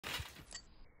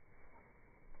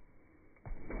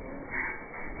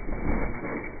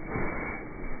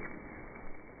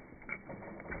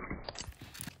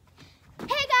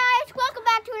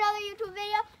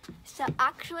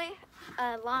actually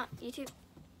a long YouTube.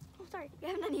 Oh, sorry. We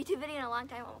haven't done a YouTube video in a long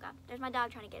time. Oh my God, there's my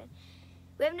dog trying to get in.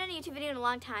 We haven't done a YouTube video in a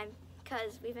long time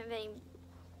because we've been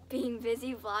being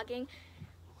busy vlogging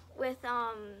with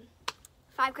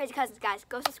 5 Crazy Cousins, guys.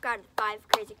 Go subscribe to 5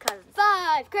 Crazy Cousins.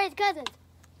 5 Crazy Cousins.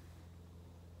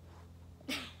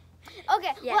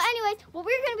 Okay. Yes. Well, anyways, what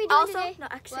we're gonna be doing today. No,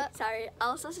 actually, sorry.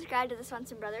 Also subscribe to the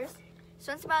Swenson Brothers.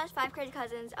 Swenson Brothers, 5 Crazy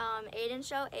Cousins. Aiden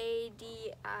Show,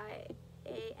 ADIAN.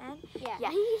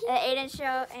 Yeah. The Aiden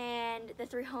Show and the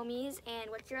 3 Homies. And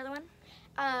what's your other one?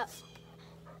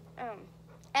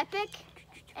 Epic,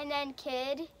 and then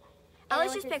Kid. At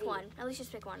least just pick one. At least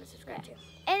just pick one to subscribe to.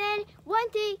 And then one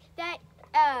thing that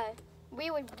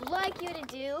we would like you to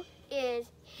do is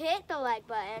hit the like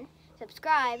button,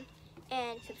 subscribe,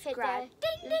 and hit the ding,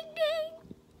 ding, ding.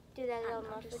 Do that little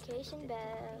notification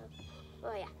bell.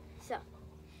 Oh yeah. So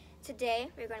today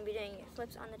we're going to be doing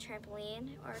flips on the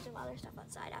trampoline or some other stuff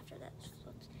outside after that.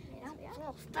 Flips. yeah.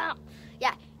 No, stop.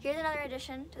 Yeah. Here's another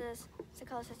addition to this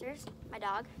Sakala Sisters. My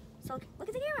dog. So look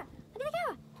at the camera. Look at the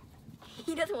camera.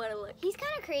 He doesn't want to look. He's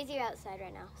kind of crazy outside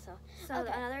right now. So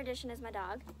okay. Another addition is my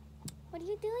dog. What are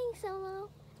you doing, Solo?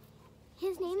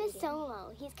 His name is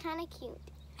Solo. He's kind of cute.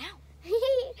 Ow.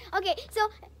 Okay, so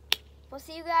we'll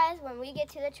see you guys when we get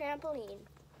to the trampoline.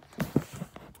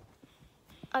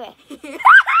 Okay.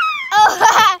 Oh,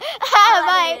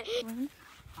 bye.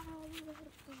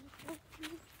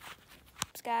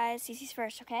 Guys, Cece's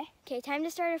first, okay? Okay, time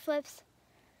to start our flips.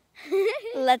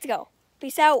 Let's go.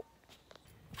 Peace out.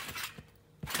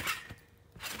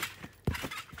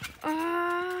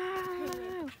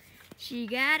 Oh, she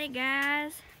got it,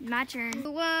 guys. My turn.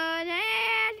 One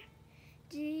and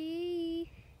G.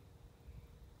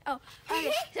 Oh,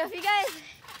 okay. So if you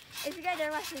guys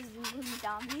ever watch these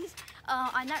zombies,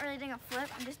 I'm not really doing a flip.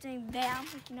 I'm just doing bam,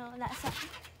 like, you know, and that's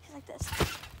just like this.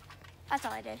 That's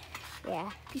all I did.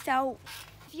 Yeah. Peace out.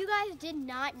 If you guys did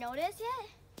not notice yet,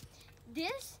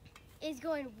 this is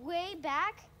going way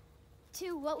back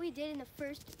to what we did in the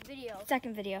first video.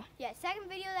 Second video. Yeah, second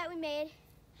video that we made.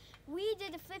 We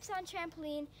did the flips on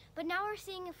trampoline, but now we're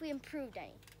seeing if we improved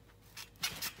any.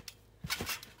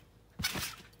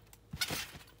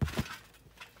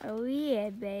 Oh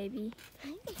yeah, baby.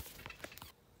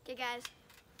 Okay, guys.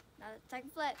 Now the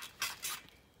second flip.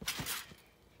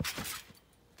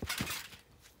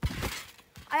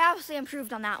 I obviously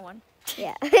improved on that one.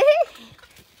 Yeah.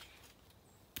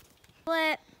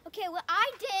 Flip. Okay, what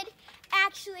I did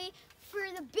actually for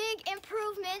the big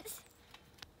improvements,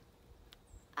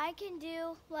 I can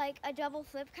do like a double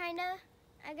flip kind of,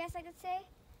 I guess I could say.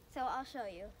 So I'll show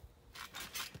you.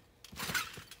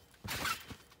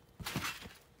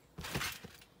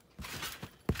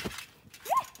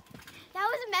 That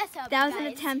was a mess up, That was guys. an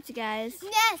attempt, guys.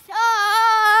 Mess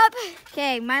up!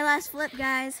 Okay, my last flip,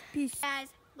 guys. Peace. Guys,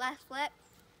 last flip.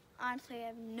 Honestly, I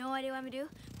have no idea what I'm gonna do.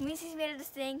 Me and Cece made this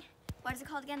thing. What is it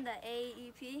called again? The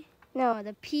AEP? No,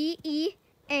 the PEA.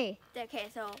 Okay,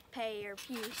 so pay or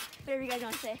pew, whatever you guys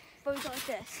want to say. But we go like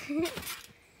this.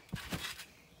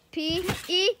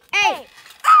 PEA. Ah!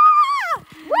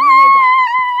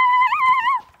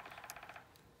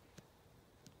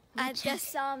 I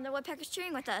guess the woodpecker's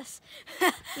cheering with us.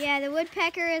 Yeah, the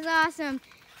woodpecker is awesome.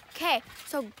 Okay,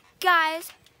 so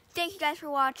guys, thank you guys for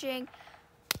watching.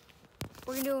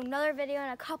 We're gonna do another video in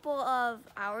a couple of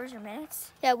hours or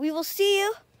minutes. Yeah, we will see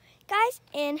you guys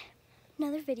in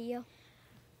another video.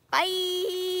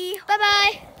 Bye.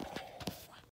 Bye-bye.